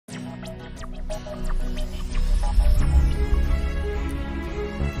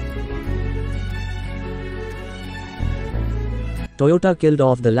Toyota killed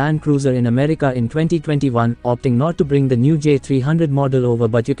off the Land Cruiser in America in 2021, opting not to bring the new J300 model over,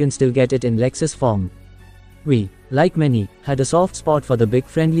 but you can still get it in Lexus form. We, like many, had a soft spot for the big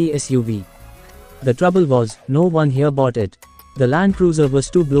friendly SUV. The trouble was, no one here bought it. The Land Cruiser was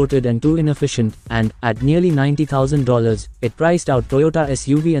too bloated and too inefficient, and, at nearly $90,000, it priced out Toyota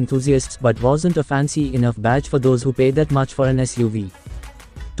SUV enthusiasts but wasn't a fancy enough badge for those who pay that much for an SUV.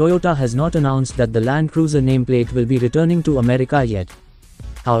 Toyota has not announced that the Land Cruiser nameplate will be returning to America yet.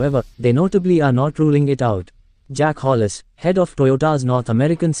 However, they notably are not ruling it out. Jack Hollis, head of Toyota's North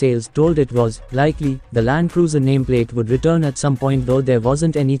American sales, told it was likely the Land Cruiser nameplate would return at some point, though there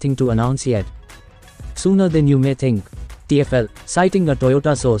wasn't anything to announce yet. Sooner than you may think. TfL, citing a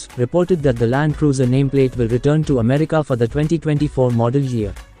Toyota source, reported that the Land Cruiser nameplate will return to America for the 2024 model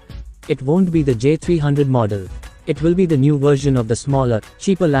year. It won't be the J300 model. It will be the new version of the smaller,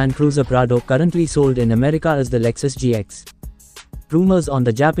 cheaper Land Cruiser Prado currently sold in America as the Lexus GX. Rumors on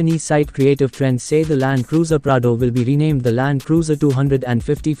the Japanese site Creative Trends say the Land Cruiser Prado will be renamed the Land Cruiser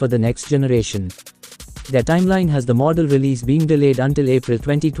 250 for the next generation. Their timeline has the model release being delayed until April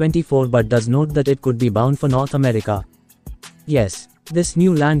 2024, but does note that it could be bound for North America. Yes, this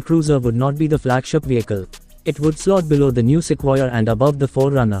new Land Cruiser would not be the flagship vehicle. It would slot below the new Sequoia and above the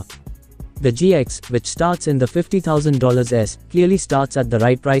 4Runner. The GX, which starts in the $50,000s, clearly starts at the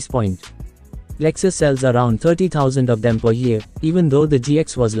right price point. Lexus sells around 30,000 of them per year, even though the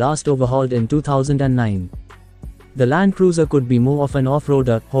GX was last overhauled in 2009. The Land Cruiser could be more of an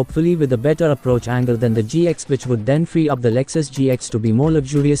off-roader, hopefully with a better approach angle than the GX, which would then free up the Lexus GX to be more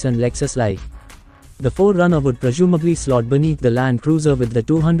luxurious and Lexus-like. The 4Runner would presumably slot beneath the Land Cruiser with the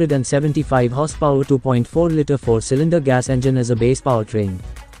 275 horsepower 2.4-liter 4-cylinder gas engine as a base powertrain.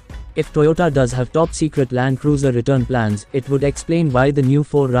 If Toyota does have top-secret Land Cruiser return plans, it would explain why the new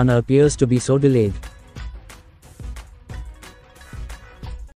 4Runner appears to be so delayed.